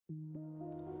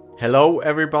Hello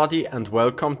everybody and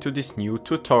welcome to this new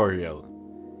tutorial.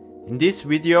 In this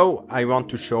video I want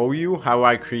to show you how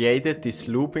I created this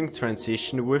looping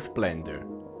transition with Blender.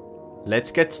 Let's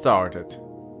get started.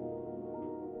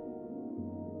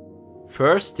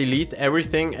 First, delete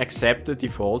everything except the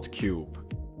default cube.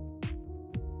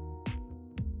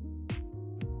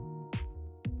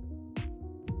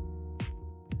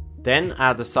 Then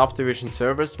add a subdivision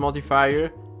surface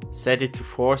modifier, set it to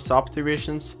 4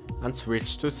 subdivisions and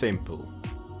switch to simple.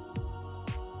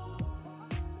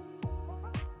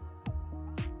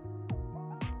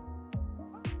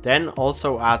 Then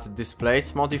also add the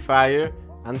displace modifier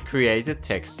and create a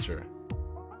texture.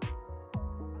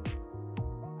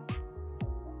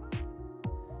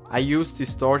 I use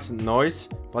distorted noise,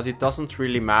 but it doesn't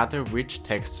really matter which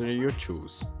texture you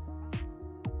choose.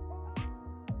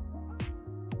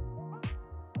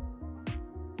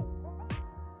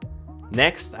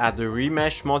 Next, add a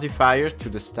remesh modifier to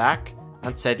the stack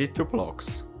and set it to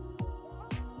blocks.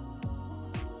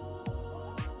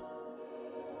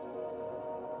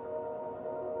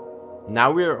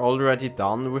 Now we are already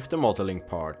done with the modeling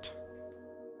part.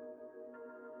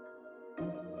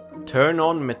 Turn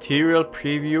on Material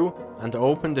Preview and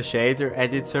open the shader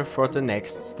editor for the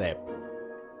next step.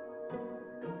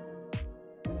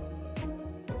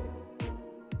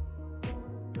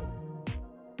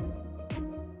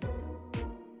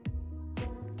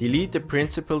 Delete the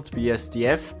principled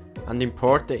BSDF and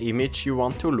import the image you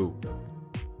want to loop.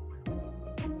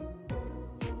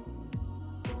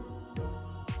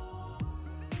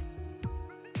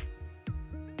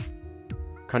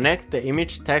 Connect the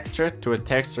image texture to a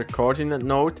texture coordinate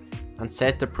node and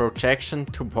set the projection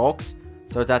to box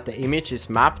so that the image is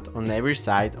mapped on every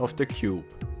side of the cube.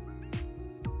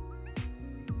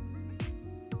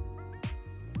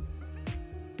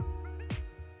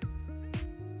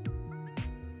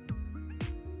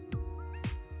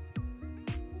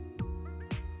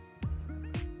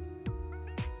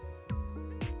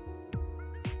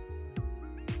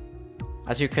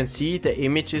 As you can see, the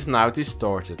image is now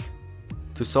distorted.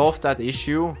 To solve that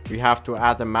issue, we have to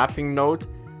add a mapping node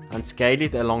and scale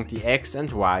it along the X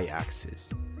and Y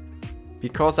axis.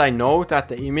 Because I know that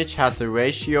the image has a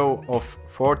ratio of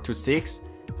 4:6,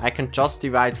 I can just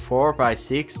divide 4 by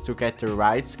 6 to get the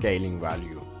right scaling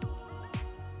value.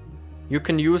 You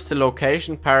can use the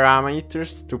location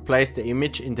parameters to place the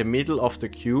image in the middle of the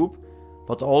cube,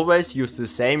 but always use the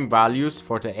same values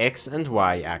for the X and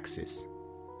Y axis.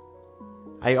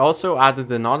 I also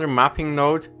added another mapping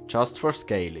node just for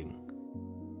scaling.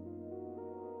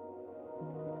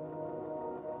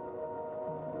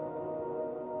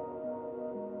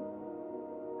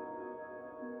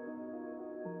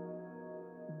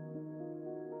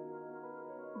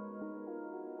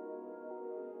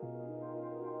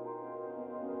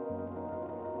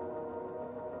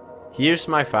 Here's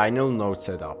my final node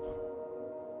setup.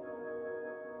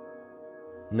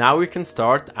 Now we can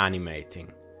start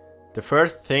animating. The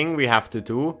first thing we have to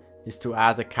do is to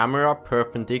add a camera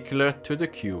perpendicular to the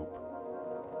cube.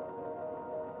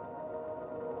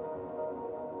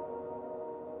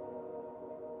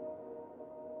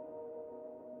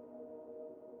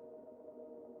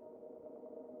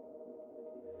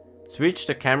 Switch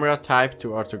the camera type to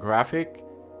orthographic,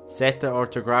 set the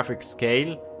orthographic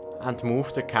scale and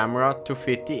move the camera to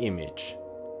fit the image.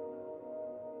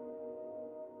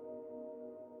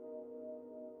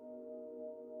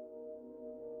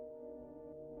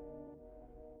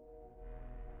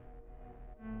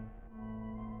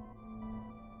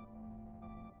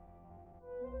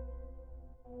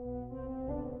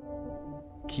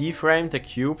 Keyframe the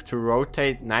cube to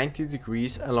rotate 90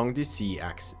 degrees along the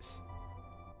Z-axis.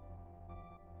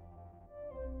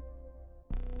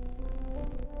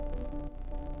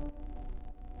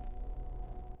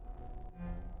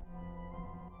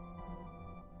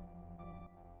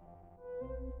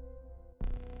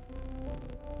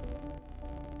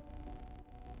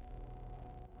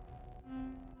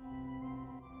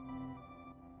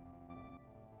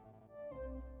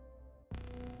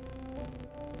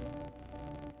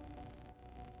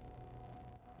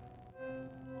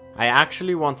 I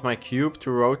actually want my cube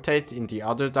to rotate in the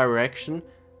other direction,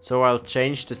 so I'll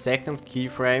change the second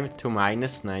keyframe to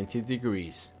 -90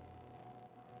 degrees.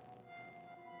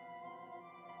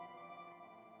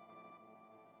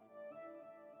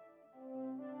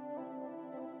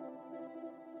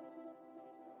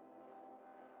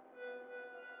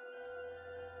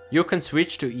 You can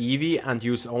switch to Eevee and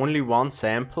use only one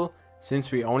sample,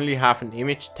 since we only have an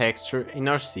image texture in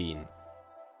our scene.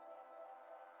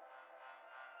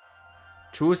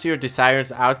 Choose your desired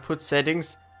output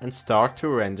settings and start to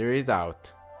render it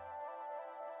out.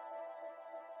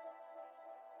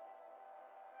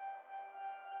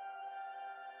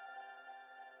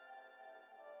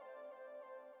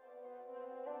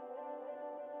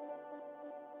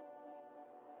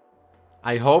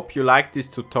 I hope you liked this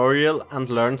tutorial and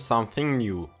learned something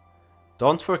new.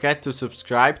 Don't forget to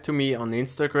subscribe to me on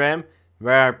Instagram,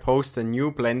 where I post a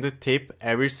new Blender tip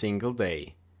every single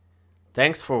day.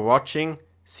 Thanks for watching,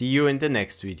 see you in the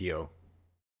next video.